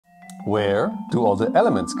Where do all the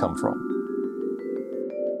elements come from?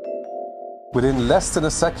 Within less than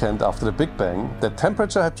a second after the Big Bang, the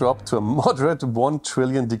temperature had dropped to a moderate 1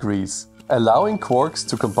 trillion degrees, allowing quarks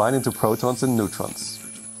to combine into protons and neutrons.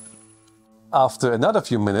 After another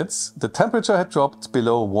few minutes, the temperature had dropped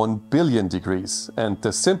below 1 billion degrees and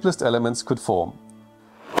the simplest elements could form: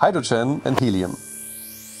 hydrogen and helium.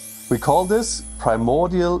 We call this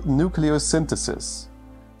primordial nucleosynthesis,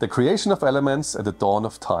 the creation of elements at the dawn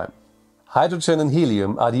of time. Hydrogen and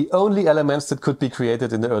helium are the only elements that could be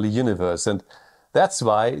created in the early universe, and that's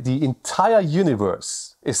why the entire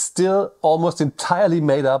universe is still almost entirely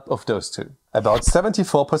made up of those two. About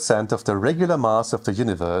 74% of the regular mass of the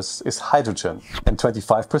universe is hydrogen and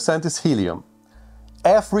 25% is helium.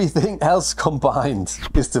 Everything else combined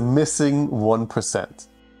is the missing 1%.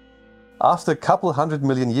 After a couple hundred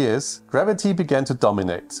million years, gravity began to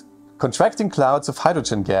dominate, contracting clouds of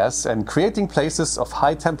hydrogen gas and creating places of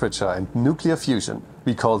high temperature and nuclear fusion.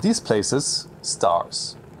 We call these places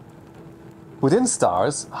stars. Within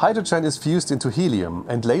stars, hydrogen is fused into helium,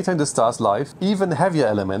 and later in the star's life, even heavier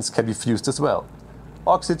elements can be fused as well.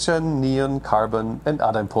 Oxygen, neon, carbon and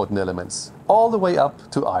other important elements, all the way up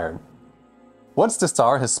to iron. Once the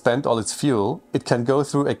star has spent all its fuel, it can go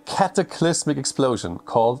through a cataclysmic explosion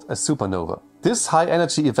called a supernova. This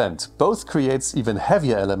high-energy event both creates even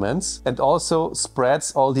heavier elements and also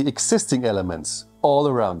spreads all the existing elements all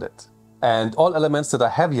around it. And all elements that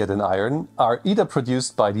are heavier than iron are either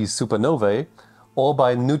produced by these supernovae or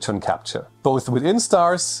by neutron capture, both within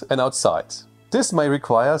stars and outside. This may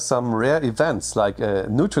require some rare events like a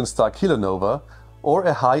neutron star kilonova or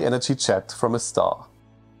a high-energy jet from a star.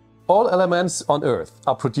 All elements on Earth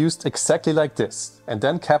are produced exactly like this and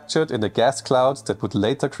then captured in the gas clouds that would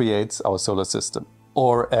later create our solar system.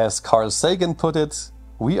 Or as Carl Sagan put it,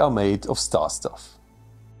 we are made of star stuff.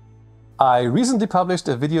 I recently published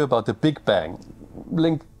a video about the Big Bang,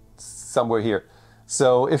 linked somewhere here.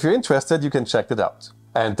 So if you're interested, you can check it out.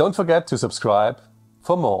 And don't forget to subscribe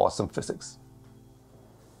for more awesome physics.